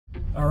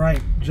All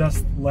right,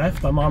 just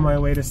left. I'm on my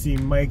way to see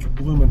Mike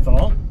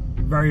Blumenthal.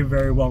 Very,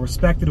 very well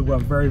respected,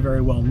 very,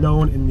 very well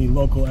known in the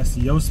local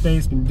SEO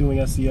space. Been doing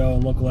SEO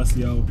and local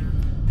SEO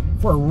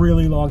for a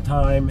really long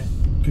time.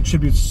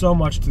 Contributes so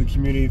much to the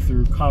community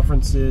through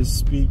conferences,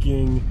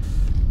 speaking,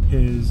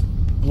 his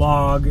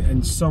blog,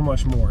 and so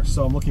much more.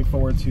 So I'm looking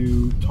forward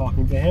to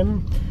talking to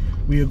him.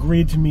 We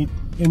agreed to meet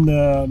in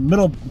the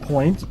middle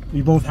point.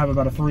 We both have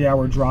about a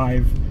 3-hour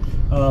drive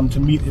to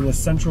meet in a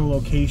central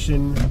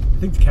location. I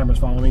think the camera's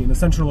following me. In the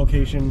central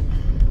location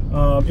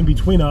in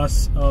between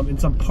us in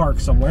some park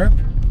somewhere.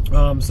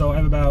 So I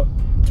have about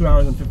 2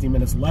 hours and 15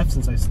 minutes left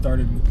since I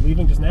started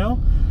leaving just now.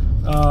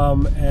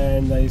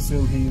 And I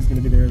assume he's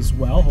going to be there as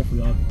well.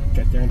 Hopefully I'll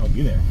get there and he'll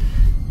be there.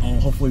 I'll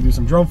hopefully do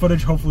some drone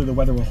footage. Hopefully the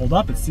weather will hold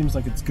up. It seems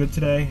like it's good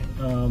today,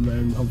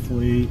 and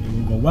hopefully it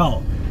will go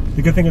well.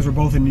 The good thing is we're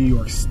both in New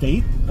York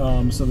State,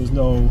 so there's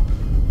no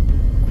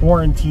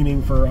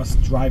quarantining for us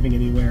driving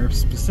anywhere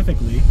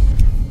specifically.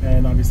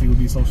 And obviously we'll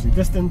be socially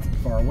distant,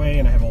 far away,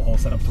 and I have a whole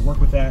setup to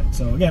work with that.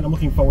 So again, I'm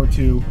looking forward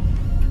to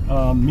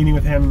meeting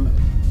with him,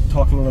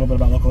 talking a little bit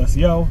about local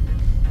SEO,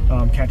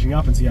 catching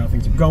up and see how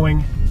things are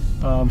going.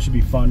 Should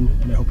be fun,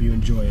 and I hope you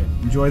enjoy it.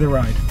 Enjoy the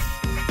ride.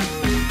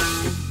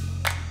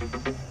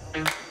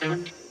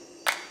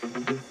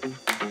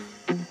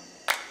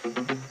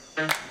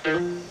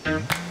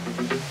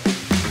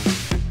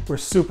 We're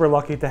super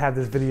lucky to have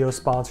this video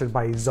sponsored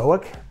by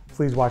Zoic.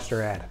 Please watch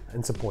their ad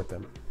and support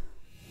them.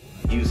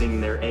 Using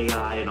their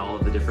AI and all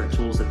of the different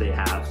tools that they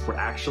have, we're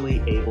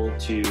actually able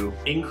to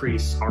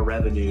increase our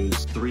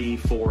revenues 3,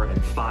 4,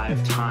 and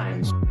 5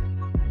 times.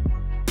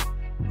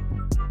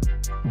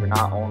 We're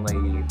not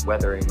only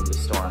weathering the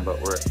storm, but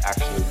we're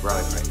actually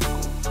growing right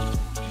now.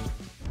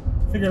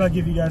 Figured I'd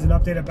give you guys an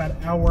update about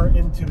an hour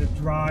into the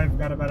drive.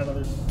 Got about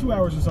another 2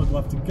 hours or so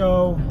left to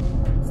go.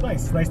 It's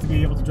nice. It's nice to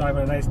be able to drive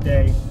on a nice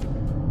day.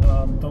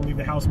 Don't leave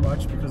the house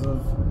much because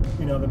of,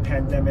 you know, the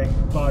pandemic,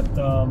 but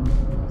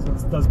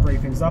since it does break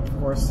things up, of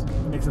course,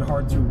 it makes it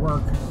hard to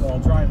work while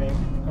driving,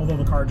 although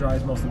the car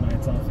drives mostly by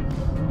itself.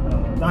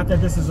 Not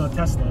that this is a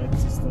Tesla,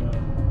 it's just a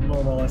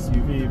normal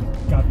SUV.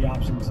 You've got the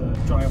option to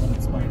drive on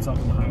it by itself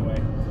on the highway,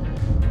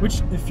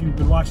 which, if you've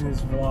been watching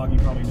this vlog, you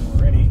probably know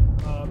already.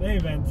 In any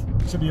event,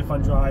 it should be a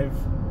fun drive.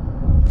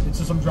 It's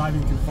just I'm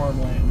driving through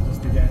farmland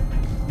just to get,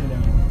 you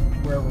know,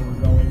 wherever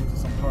we're going, to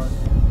some park.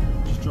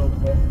 Just drove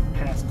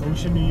past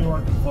Goshen, New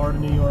York, and Florida,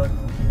 New York.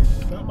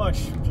 Not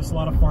much, just a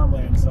lot of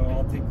farmland. So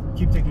I'll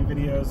keep taking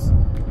videos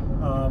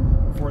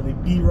for the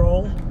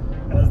B-roll,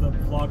 as the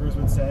vloggers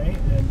would say,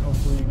 and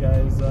hopefully you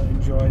guys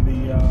enjoy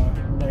the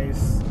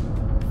nice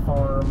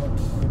farm,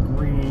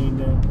 green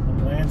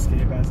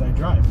landscape as I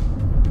drive.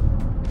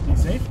 Be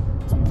safe.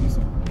 Speak to you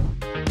soon.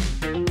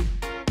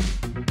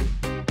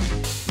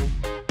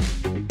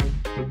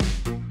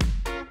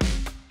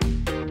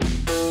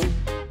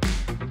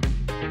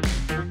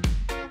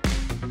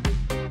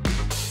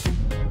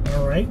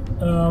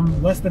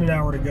 Less than an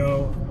hour to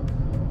go.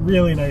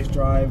 Really nice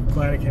drive.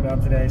 Glad it came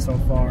out today so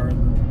far.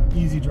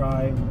 Easy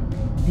drive.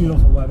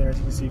 Beautiful weather, as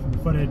you can see from the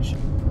footage.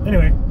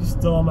 Anyway, just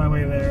still on my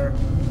way there.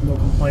 No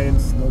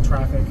complaints, no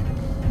traffic.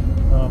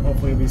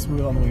 Hopefully it'll be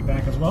smooth on the way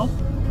back as well.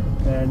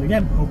 And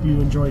again, hope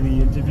you enjoy the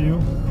interview.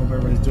 Hope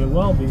everybody's doing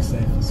well. Be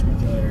safe. Speak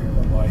to you later.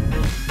 Bye-bye.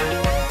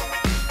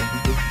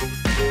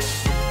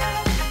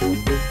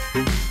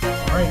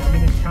 Alright, I'm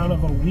in the town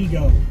of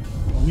Owego.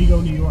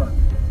 Owego, New York.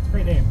 It's a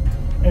great name.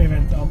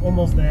 Anyway, I'm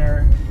almost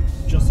there,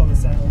 just on the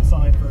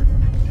sign for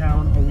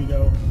town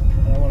Owego,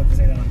 and I wanted to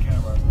say that on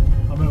camera.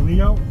 I'm in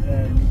Owego,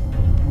 and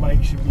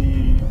Mike should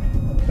be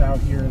about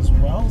here as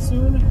well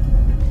soon.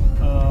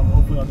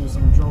 Hopefully I'll do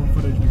some drone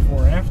footage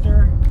before or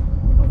after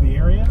of the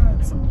area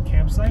at some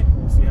campsite.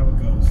 We'll see how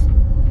it goes.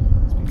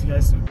 Speak to you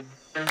guys soon.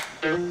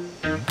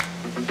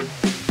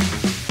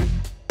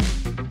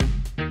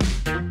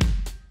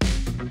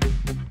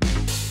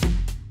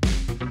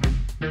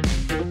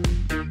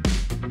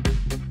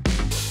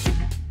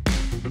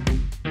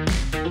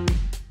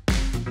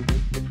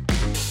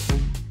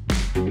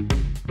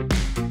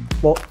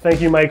 Well, thank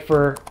you, Mike,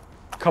 for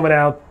coming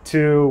out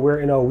to,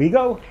 we're in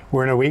Owego?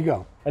 We're in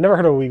Owego. I never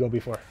heard of Owego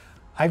before.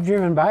 I've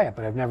driven by it,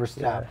 but I've never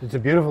stopped. Yeah. It's a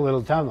beautiful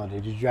little town, though.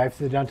 Did you drive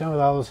through the downtown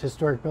with all those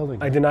historic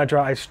buildings? I did not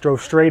drive. I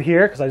drove straight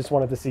here because I just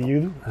wanted to see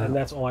you, and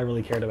that's all I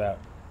really cared about.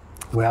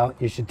 Well,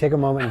 you should take a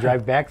moment and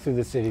drive back through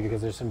the city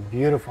because there's some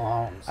beautiful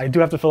homes. I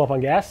do have to fill up on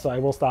gas, so I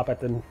will stop at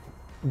the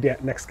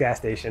next gas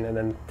station and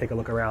then take a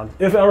look around.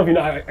 I don't know if you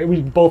know,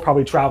 we both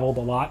probably traveled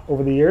a lot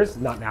over the years,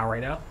 not now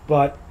right now,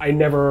 but I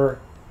never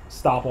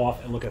stop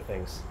off and look at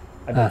things.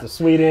 I've been to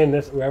Sweden,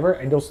 wherever.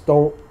 I just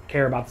don't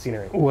care about the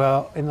scenery.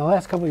 Well, in the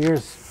last couple of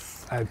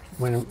years,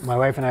 when my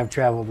wife and I have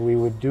traveled, we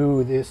would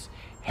do this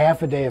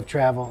half a day of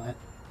travel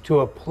to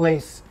a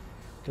place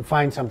to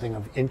find something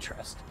of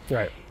interest.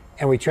 Right.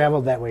 And we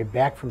traveled that way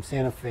back from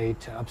Santa Fe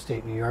to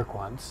upstate New York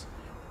once.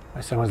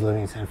 My son was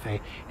living in Santa Fe.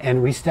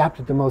 And we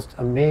stopped at the most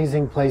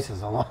amazing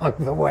places along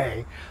the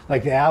way,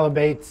 like the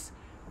Alabates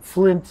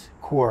Flint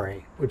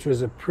Quarry, which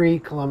was a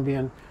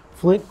pre-Columbian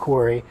flint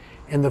quarry.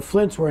 And the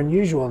flints were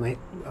unusual, and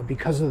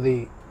because of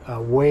the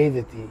way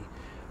that the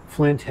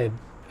flint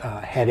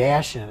had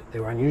ash in it. They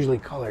were unusually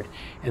colored,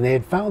 and they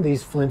had found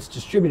these flints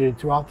distributed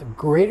throughout the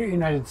greater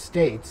United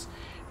States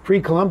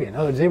pre-Columbian. In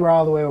other words, they were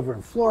all the way over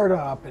in Florida,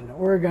 up in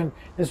Oregon.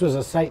 This was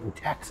a site in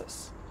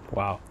Texas.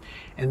 Wow.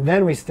 And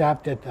then we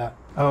stopped at the,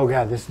 oh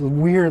God, this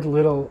weird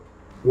little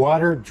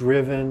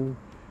water-driven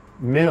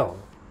mill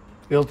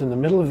built in the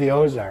middle of the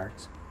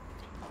Ozarks,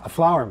 a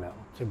flour mill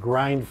to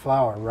grind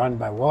flour run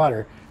by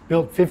water,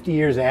 built 50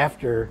 years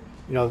after,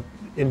 you know,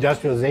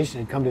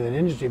 industrialization had come to that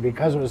industry.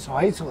 Because it was so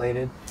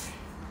isolated,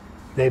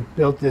 they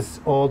built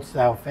this old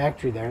style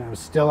factory there, and it was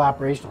still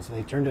operational. So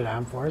they turned it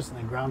on for us, and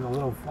they ground a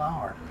little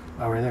flour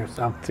over there.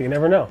 So you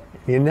never know.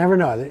 You never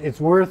know. It's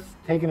worth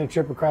taking a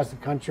trip across the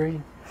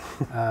country.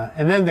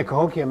 And then the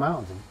Cahokia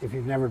Mountains, if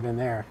you've never been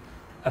there,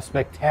 a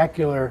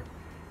spectacular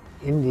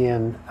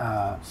Indian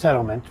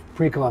settlement,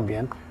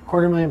 pre-Columbian.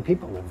 250,000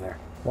 people live there.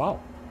 Wow.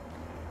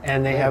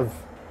 And they have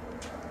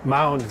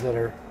mounds that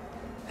are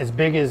as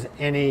big as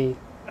any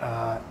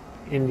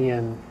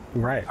Indian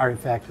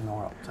artifact in the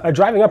world. So.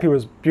 Driving up here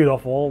was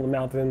beautiful. The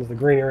mountains, the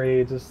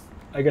greenery. Just,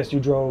 I guess you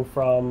drove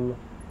from.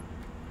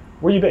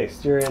 Where are you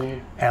based? You're in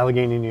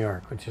Allegheny, New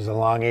York, which is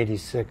along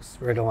 86,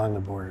 right along the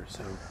border.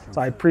 So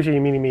I appreciate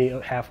you meeting me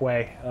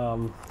halfway. It's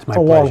a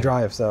pleasure. long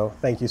drive, so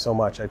thank you so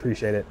much. I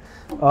appreciate it.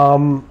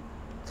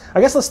 I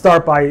guess let's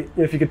start by,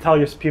 if you could tell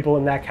your people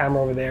in that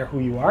camera over there who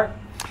you are.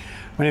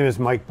 My name is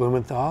Mike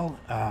Blumenthal.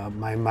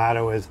 My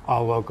motto is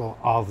all local,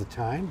 all the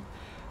time.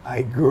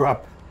 I grew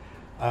up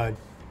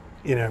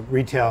in a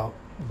retail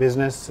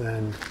business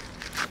and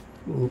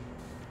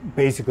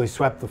basically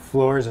swept the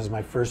floors as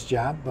my first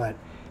job, but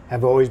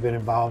have always been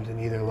involved in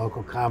either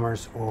local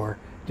commerce or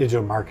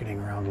digital marketing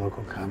around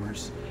local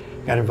commerce.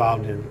 Got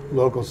involved in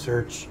local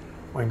search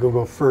when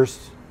Google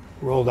first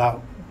rolled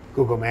out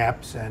Google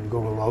Maps and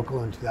Google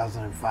Local in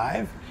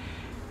 2005.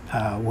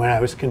 When I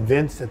was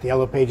convinced that the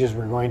Yellow Pages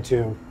were going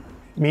to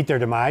meet their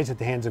demise at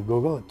the hands of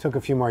Google, it took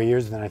a few more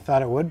years than I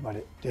thought it would, but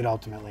it did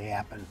ultimately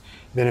happen.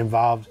 Been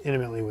involved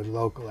intimately with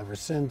local ever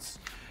since.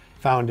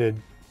 Founded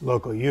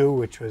LocalU,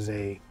 which was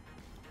a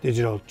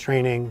digital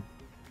training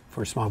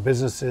for small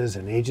businesses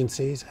and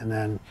agencies, and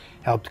then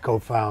helped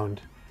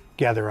co-found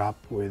GatherUp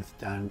with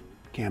Don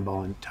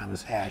Campbell and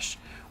Thomas Hash,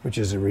 which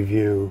is a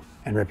review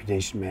and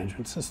reputation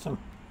management system,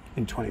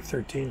 in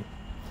 2013.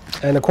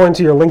 And according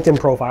to your LinkedIn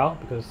profile,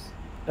 because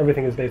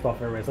everything is based off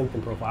of everybody's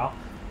LinkedIn profile,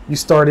 you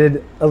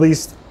started at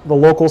least the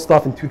local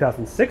stuff in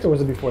 2006, or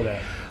was it before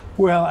that?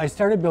 Well, I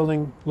started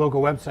building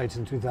local websites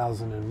in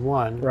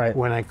 2001. Right.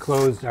 When I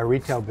closed our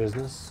retail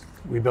business.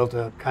 We built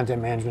a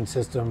content management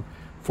system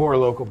for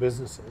local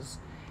businesses.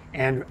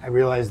 And I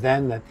realized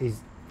then that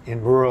these,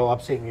 in rural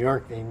upstate New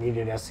York, they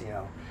needed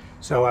SEO.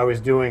 So I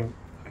was doing,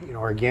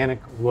 organic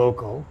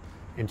local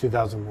in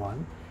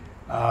 2001.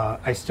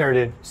 I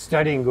started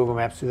studying Google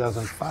Maps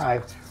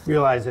 2005,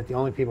 realized that the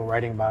only people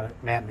writing about it,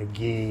 Matt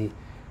McGee,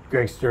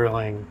 Greg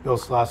Sterling, Bill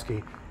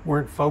Slosky,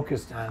 weren't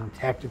focused on the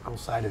tactical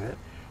side of it.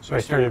 So I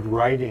started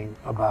writing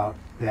about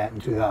that in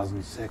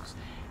 2006,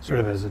 sort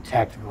of as a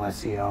tactical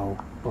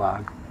SEO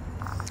blog.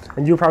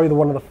 And you were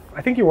probably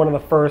I think you're one of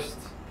the first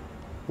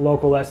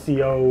local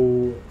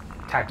SEO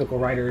tactical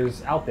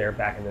writers out there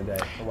back in the day,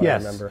 from what I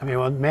remember. I mean,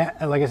 well,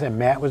 Matt, like I said,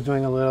 Matt was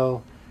doing a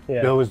little,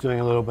 Bill was doing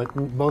a little, but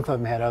both of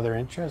them had other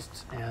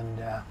interests,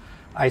 and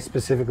I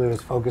specifically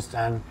was focused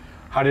on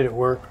how did it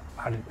work,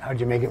 how did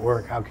you make it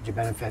work, how could you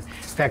benefit. In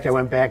fact, I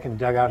went back and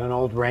dug out an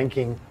old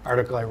ranking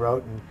article I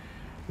wrote in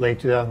late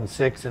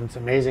 2006, and it's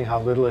amazing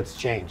how little it's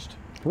changed.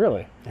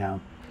 Really? Yeah.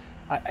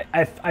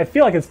 I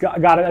feel like it's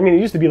got it. I mean, it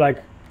used to be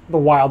like the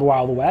wild,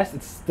 wild west.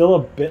 It's still a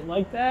bit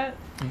like that,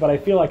 but I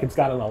feel like it's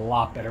gotten a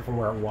lot better from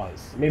where it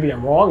was. Maybe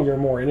I'm wrong, you're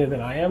more in it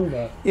than I am,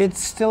 but...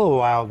 It's still a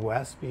wild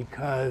west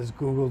because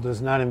Google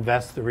does not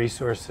invest the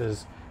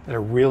resources that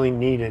are really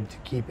needed to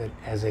keep it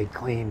as a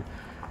clean,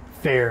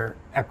 fair,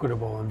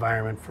 equitable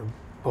environment for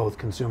both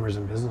consumers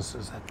and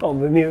businesses.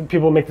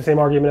 People make the same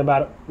argument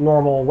about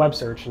normal web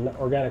search and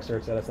organic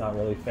search, that it's not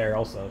really fair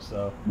also,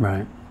 so...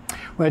 Right.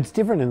 Well, it's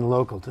different in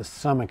local to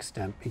some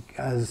extent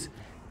because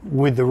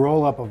with the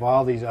roll-up of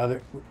all these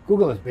other...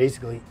 Google has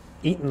basically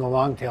eaten the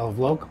long tail of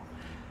local.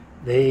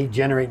 They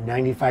generate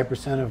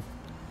 95%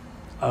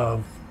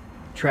 of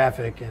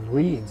traffic and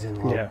leads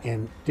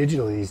in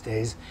digital these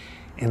days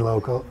in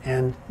local,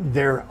 and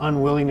their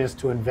unwillingness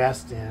to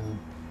invest in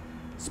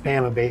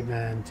spam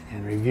abatement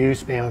and review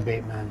spam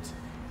abatement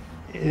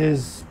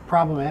is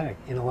problematic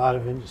in a lot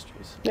of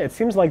industries. Yeah, it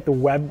seems like the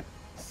web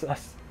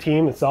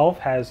team itself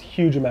has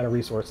huge amount of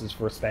resources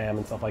for spam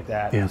and stuff like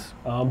that. Yes.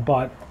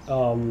 But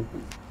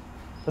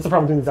that's the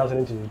problem doing these outside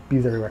interviews,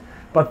 bees everywhere.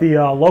 But the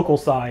local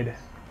side,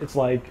 it's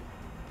like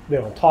they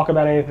don't talk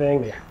about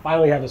anything. They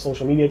finally have a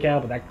social media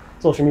account, but that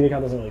social media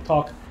account doesn't really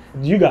talk.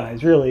 You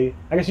guys really,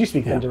 I guess you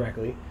speak to them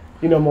directly.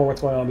 You know more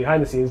what's going on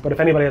behind the scenes, but if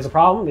anybody has a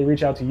problem, they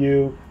reach out to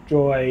you,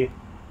 Joy,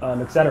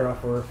 etc.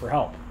 for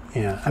help.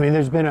 Yeah, I mean,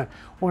 there's been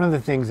one of the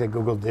things that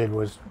Google did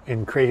was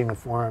in creating the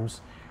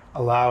forums,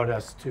 allowed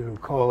us to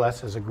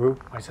coalesce as a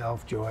group,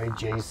 myself, Joy,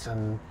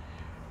 Jason,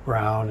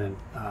 Brown and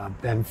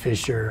Ben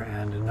Fisher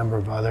and a number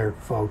of other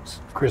folks,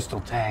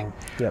 Crystal Tang,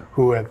 Yep.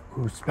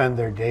 who spend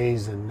their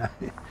days and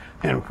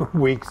and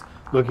weeks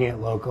looking at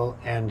local,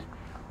 and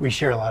we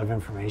share a lot of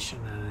information.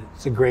 And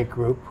it's a great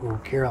group who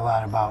care a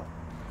lot about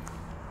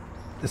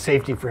the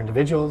safety for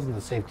individuals and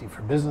the safety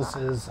for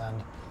businesses,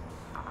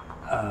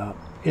 and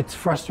it's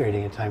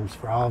frustrating at times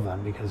for all of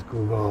them because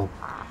Google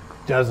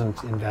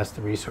doesn't invest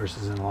the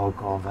resources in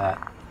local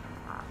that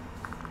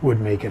would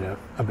make it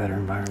a better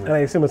environment. And I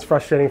assume it's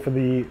frustrating for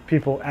the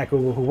people at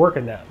Google who work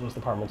in those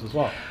departments as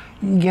well.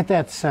 You get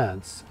that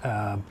sense,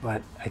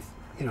 but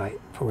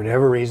for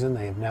whatever reason,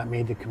 they have not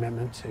made the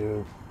commitment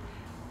to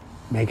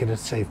make it a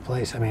safe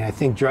place. I mean, I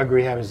think drug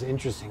rehab is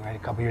interesting, right? A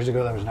couple years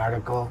ago, there was an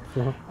article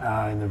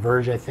in The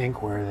Verge, I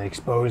think, where they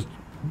exposed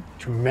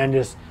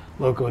tremendous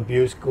local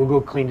abuse. Google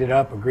cleaned it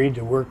up, agreed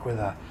to work with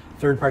a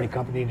third-party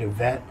company to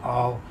vet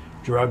all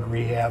drug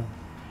rehab,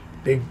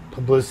 big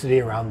publicity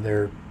around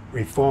their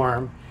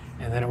reform.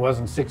 And then it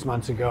wasn't 6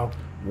 months ago,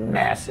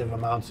 massive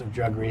amounts of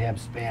drug rehab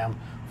spam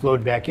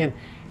flowed back in.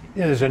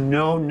 There's a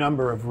known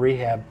number of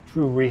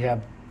true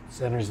rehab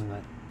centers in the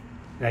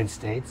United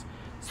States.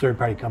 This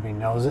third-party company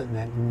knows it,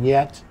 and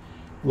yet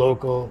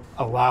local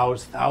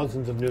allows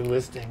thousands of new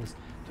listings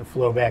to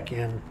flow back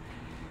in.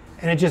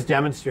 And it just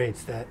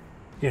demonstrates that,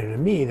 to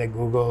me, that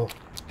Google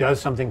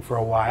does something for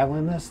a while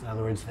in this. In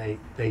other words,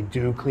 they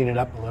do clean it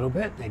up a little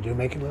bit, they do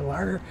make it a little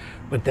harder,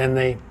 but then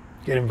they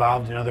get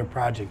involved in other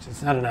projects.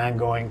 It's not an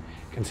ongoing,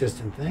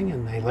 consistent thing,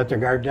 and they let their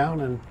guard down,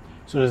 and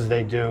as soon as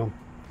they do,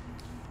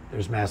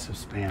 there's massive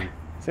spam.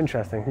 It's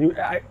interesting.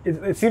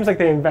 It seems like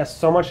they invest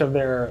so much of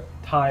their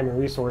time and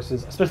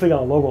resources, especially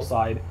on the local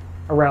side,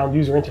 around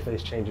user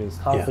interface changes,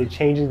 constantly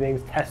changing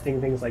things, testing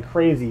things like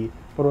crazy.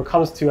 But when it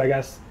comes to, I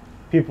guess,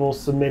 people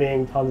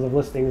submitting tons of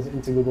listings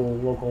into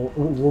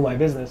Google My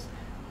Business,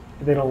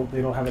 they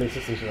don't have any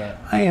systems for that.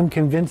 I am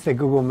convinced that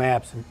Google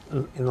Maps,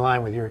 in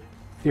line with your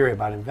theory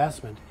about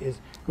investment, is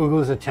Google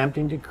is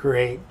attempting to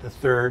create the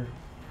third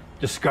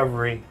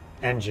discovery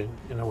engine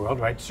in the world,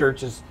 right?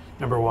 Search is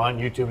number one,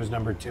 YouTube is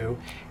number two,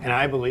 and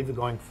I believe that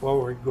going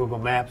forward, Google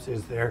Maps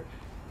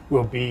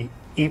will be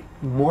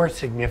more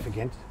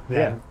significant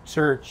than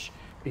search,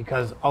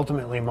 because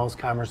ultimately most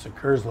commerce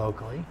occurs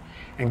locally,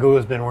 and Google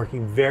has been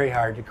working very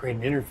hard to create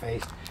an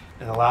interface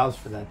that allows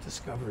for that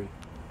discovery.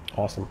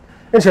 Awesome.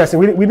 Interesting.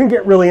 We didn't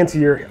get really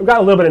we got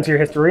a little bit into your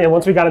history, and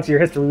once we got into your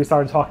history, we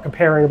started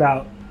comparing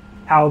about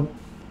how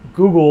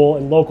Google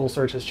and local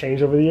search has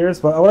changed over the years.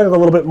 But I want to go a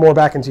little bit more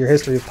back into your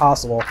history if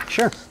possible.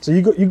 Sure. So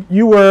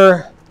you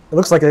were, it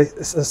looks like a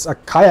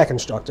kayak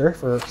instructor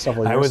for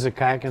several years. I was a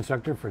kayak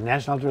instructor for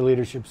National Outdoor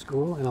Leadership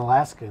School in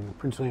Alaska, in the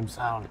Prince William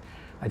Sound.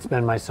 I'd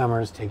spend my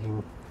summers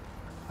taking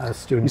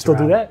students. You still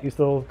around. do that? You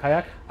still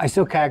kayak? I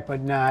still kayak,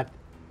 but not.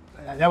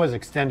 That was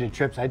extended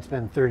trips. I'd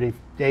spend 30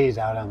 days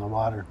out on the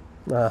water.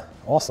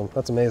 Awesome.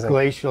 That's amazing.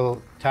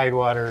 Glacial,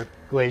 tidewater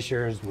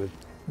glaciers with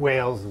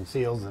whales and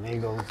seals and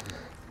eagles.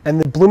 And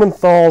the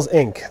Blumenthal's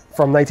Inc.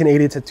 from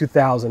 1980 to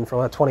 2000,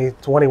 for about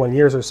 21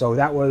 years or so,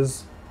 that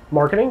was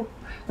marketing?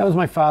 That was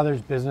my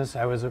father's business.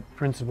 I was a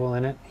principal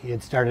in it. He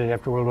had started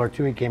after World War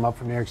II. He came up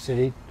from New York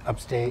City,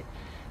 upstate,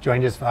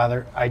 joined his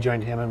father. I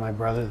joined him and my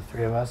brother, the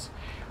three of us.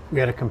 We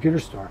had a computer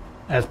store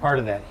as part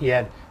of that. He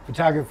had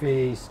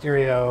photography,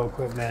 stereo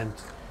equipment,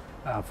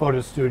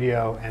 photo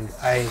studio, and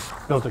I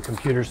built a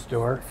computer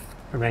store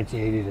from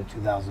 1980 to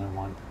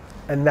 2001.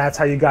 And that's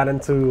how you got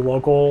into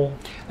local?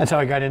 That's how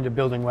I got into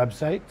building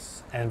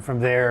websites, and from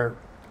there,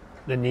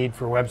 the need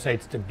for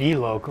websites to be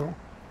local,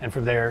 and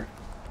from there,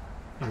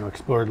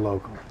 explored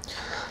local.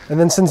 And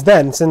then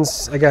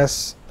since I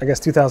guess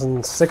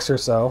 2006 or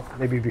so,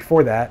 maybe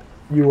before that,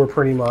 you were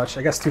pretty much,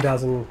 I guess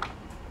 2000.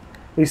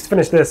 We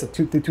finished this at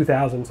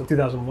 2000, so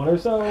 2001 or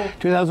so.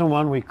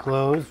 2001, we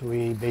closed.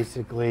 We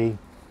basically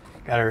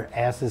got our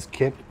asses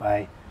kicked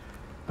by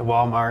the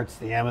Walmarts,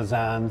 the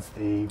Amazons,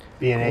 the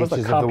B&H's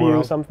of the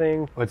world.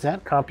 Something? What's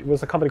that?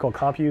 Was a company called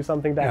CompU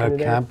something back in the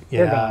day? They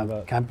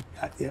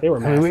were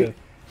massive. massive.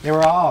 They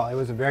were all. It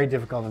was a very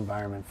difficult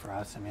environment for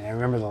us. I mean, I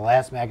remember the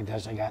last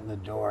Macintosh I got in the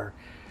door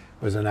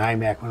was an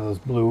iMac, one of those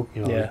blue,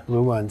 those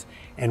blue ones,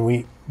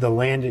 and the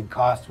landed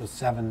cost was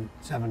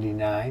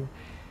 $779,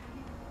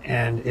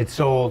 and it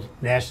sold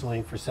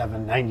nationally for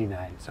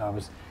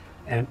 $799.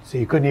 So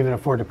you couldn't even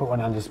afford to put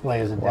one on display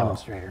as a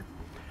demonstrator.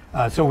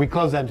 So we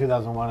closed that in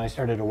 2001. I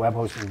started a web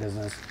hosting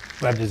business,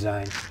 web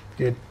design,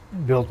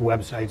 built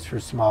websites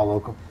for small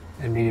local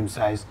and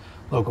medium-sized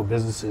local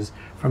businesses.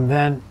 From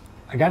then,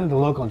 I got into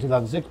local in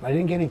 2006, but I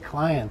didn't get any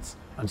clients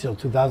until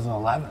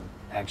 2011,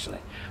 actually.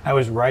 I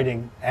was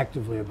writing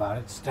actively about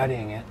it,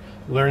 studying it,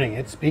 learning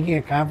it, speaking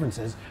at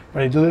conferences,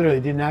 but I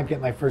literally did not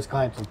get my first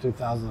client until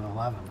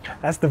 2011.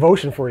 That's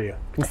devotion for you.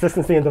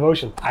 Consistency and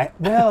devotion.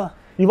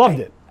 You loved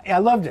it. I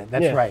loved it.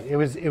 That's right. It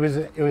was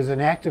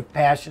an act of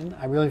passion.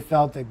 I really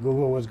felt that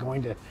Google was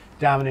going to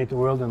dominate the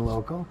world in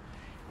local,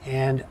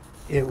 and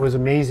it was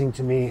amazing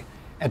to me.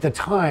 At the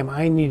time,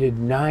 I needed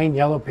 9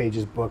 Yellow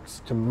Pages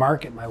books to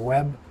market my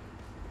web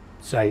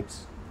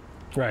sites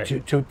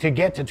to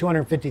get to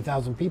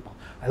 250,000 people.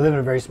 I live in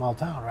a very small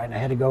town, right? And I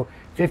had to go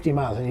 50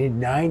 miles. I needed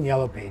 9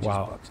 Yellow Pages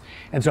books.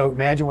 And so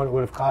imagine what it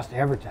would have cost to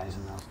advertise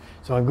in those.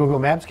 So when Google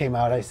Maps came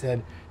out, I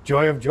said,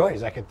 joy of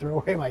joys, I could throw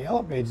away my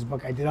Yellow Pages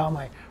book. I did all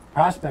my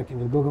prospecting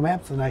with Google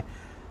Maps, and I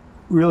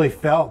really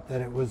felt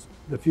that it was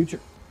the future.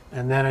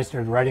 And then I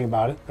started writing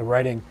about it. The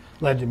writing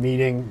led to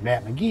meeting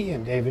Matt McGee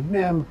and David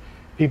Mim,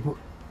 people,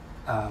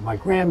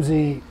 Mike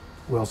Ramsey,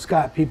 Will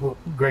Scott, people,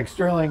 Greg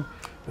Sterling,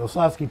 Bill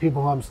Slawski,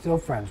 people who I'm still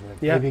friends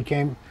with. Yeah. They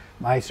became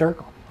my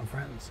circle of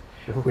friends,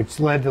 which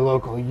led to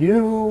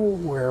LocalU,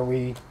 where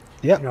we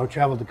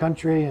traveled the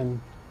country, and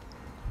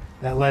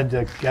that led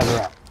to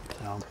GatherUp.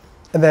 So.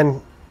 And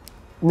then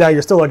now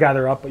you're still a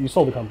GatherUp, but you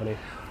sold the company.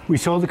 We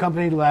sold the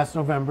company last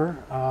November.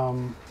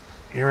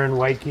 Aaron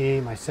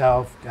Whitekey,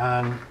 myself,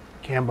 Don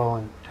Campbell,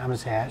 and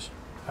Thomas Hash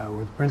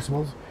were the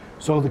principals.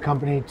 Sold the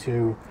company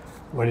to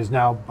what is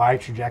now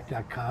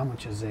buytraject.com,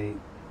 which is a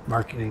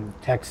marketing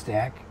tech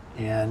stack,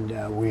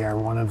 and we are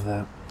one of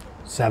the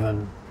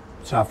 7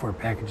 software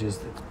packages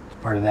that's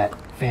part of that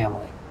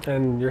family.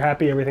 And you're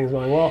happy everything's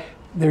going well?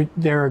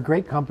 They're a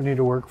great company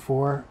to work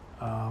for,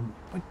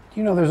 but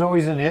there's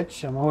always an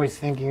itch. I'm always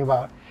thinking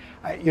about,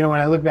 when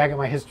I look back at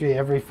my history,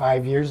 every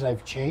 5 years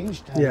I've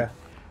changed. Yeah.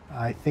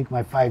 I think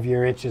my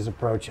 5-year itch is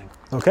approaching.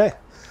 Okay.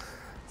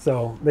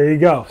 So there you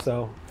go.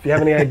 So if you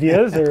have any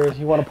ideas or if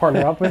you want to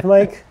partner up with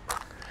Mike,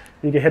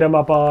 you can hit him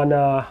up on,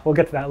 we'll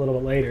get to that a little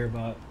bit later,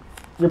 but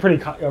you're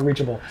pretty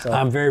reachable. So.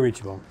 I'm very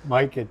reachable.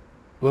 Mike at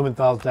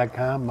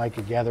Blumenthals.com, Mike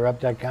at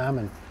GatherUp.com,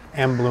 and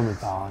M.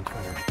 Blumenthal on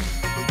Twitter.